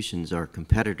institutions are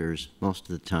competitors most of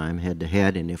the time, head to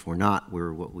head, and if we're not,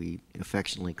 we're what we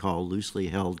affectionately call loosely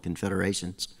held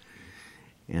confederations.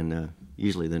 And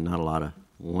usually there's not a lot of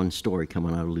one story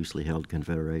coming out of loosely held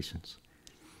confederations.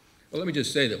 Well, let me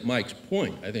just say that Mike's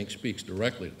point, I think, speaks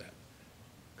directly to that.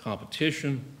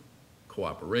 Competition,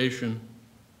 cooperation.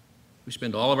 We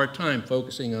spend all of our time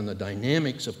focusing on the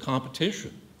dynamics of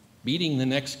competition, beating the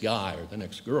next guy or the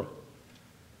next girl,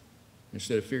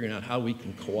 instead of figuring out how we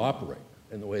can cooperate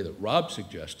in the way that Rob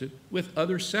suggested with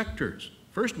other sectors.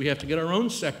 First, we have to get our own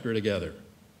sector together.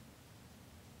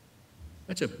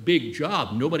 That's a big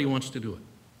job. Nobody wants to do it.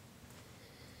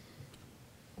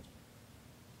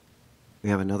 We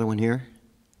have another one here.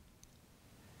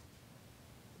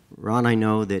 Ron, I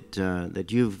know that,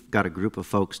 that you've got a group of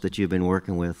folks that you've been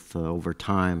working with over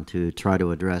time to try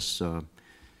to address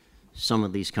some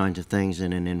of these kinds of things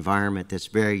in an environment that's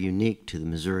very unique to the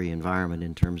Missouri environment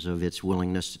in terms of its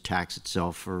willingness to tax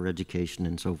itself for education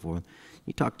and so forth.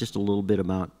 You talk just a little bit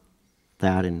about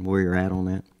that and where you're at on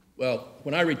that? Well,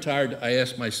 when I retired, I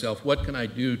asked myself, what can I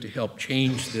do to help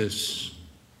change this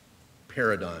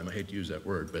paradigm? I hate to use that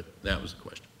word, but that was the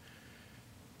question.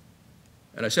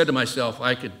 And I said to myself,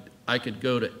 I could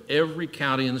go to every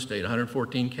county in the state,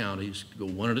 114 counties, go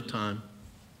one at a time,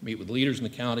 meet with leaders in the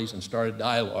counties, and start a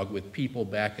dialogue with people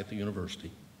back at the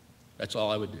university. That's all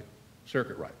I would do,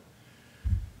 circuit ride.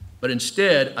 But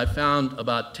instead, I found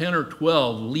about 10 or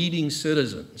 12 leading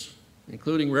citizens,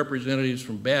 including representatives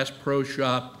from Bass Pro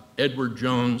Shop, Edward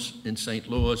Jones in St.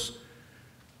 Louis,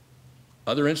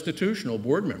 other institutional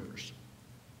board members,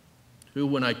 who,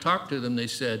 when I talked to them, they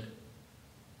said,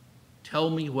 tell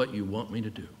me what you want me to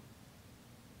do.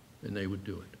 And they would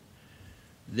do it.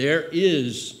 There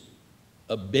is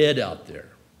a bed out there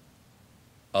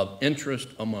of interest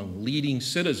among leading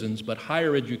citizens, but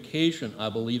higher education, I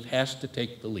believe, has to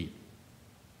take the lead.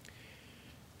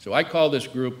 So I call this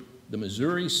group the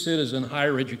Missouri Citizen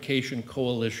Higher Education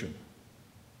Coalition.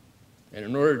 And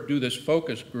in order to do this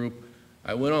focus group,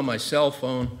 I went on my cell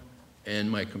phone and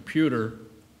my computer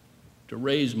to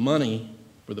raise money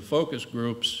for the focus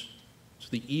groups. It's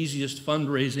the easiest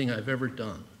fundraising I've ever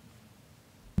done.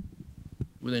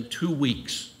 Within 2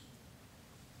 weeks,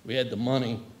 we had the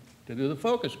money to do the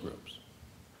focus groups.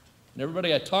 And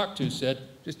everybody I talked to said,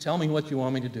 just tell me what you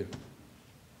want me to do.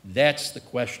 That's the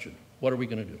question. What are we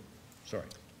going to do? Sorry.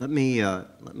 Let me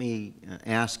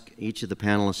ask each of the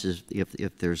panelists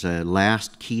if there's a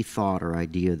last key thought or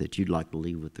idea that you'd like to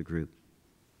leave with the group.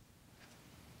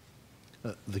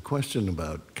 The question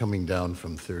about coming down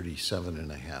from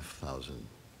 37,500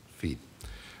 feet,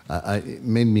 it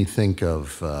made me think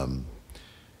of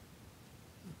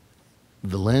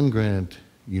the land-grant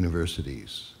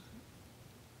universities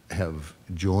have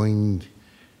joined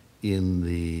in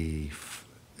the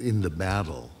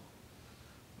battle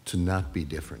to not be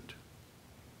different.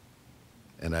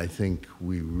 And I think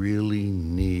we really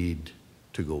need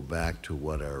to go back to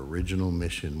what our original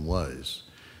mission was.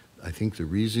 I think the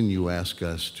reason you ask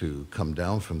us to come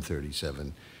down from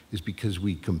 37 is because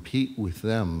we compete with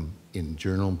them in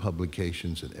journal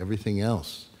publications and everything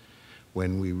else,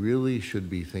 when we really should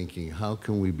be thinking, how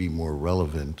can we be more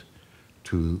relevant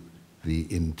to the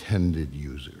intended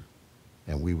user?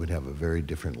 And we would have a very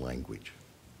different language.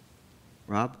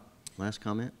 Rob, last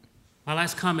comment? My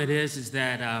last comment is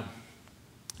that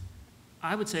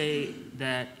I would say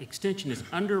that extension is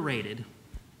underrated,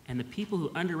 and the people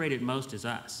who underrate it most is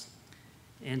us.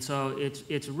 And so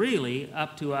it's really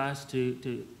up to us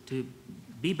to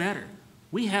be better.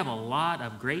 We have a lot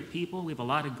of great people, we have a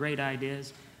lot of great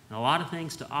ideas, and a lot of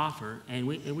things to offer, and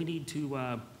we need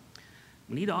to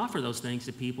offer those things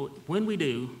to people. When we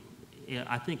do,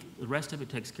 I think the rest of it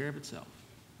takes care of itself.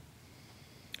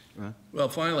 Right. Well,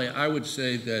 finally, I would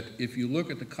say that if you look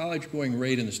at the college-going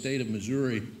rate in the state of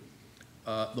Missouri,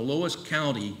 the lowest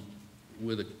county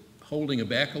with holding a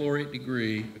baccalaureate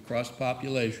degree across the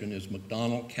population is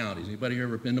McDonald County. Has anybody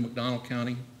ever been to McDonald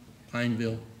County,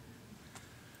 Pineville?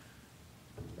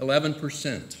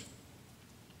 11%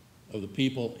 of the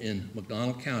people in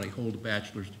McDonald County hold a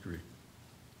bachelor's degree.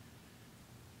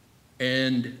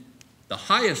 And the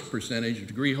highest percentage of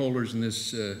degree holders in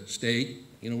this state,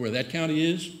 you know where that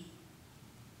county is?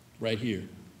 Right here.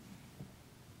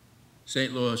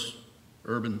 St. Louis,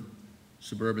 urban,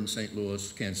 suburban St.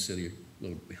 Louis, Kansas City, a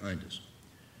little behind us.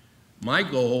 My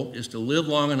goal is to live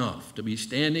long enough to be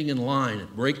standing in line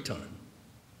at break time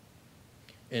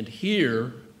and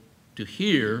hear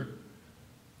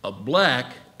a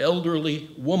black elderly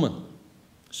woman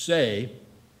say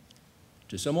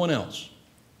to someone else,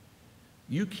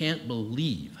 you can't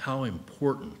believe how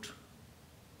important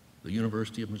the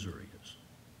University of Missouri is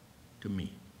to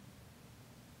me.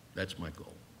 That's my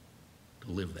goal, to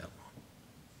live that long.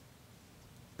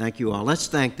 Thank you all. Let's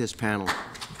thank this panel.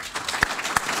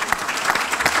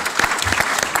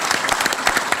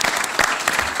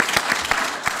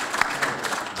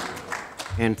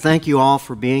 And thank you all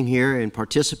for being here and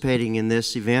participating in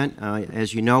this event.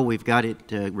 As you know, we've got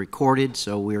it recorded,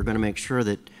 so we're going to make sure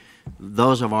that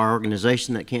those of our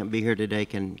organization that can't be here today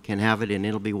can have it, and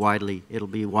it'll be widely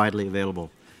available.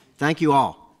 Thank you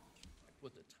all.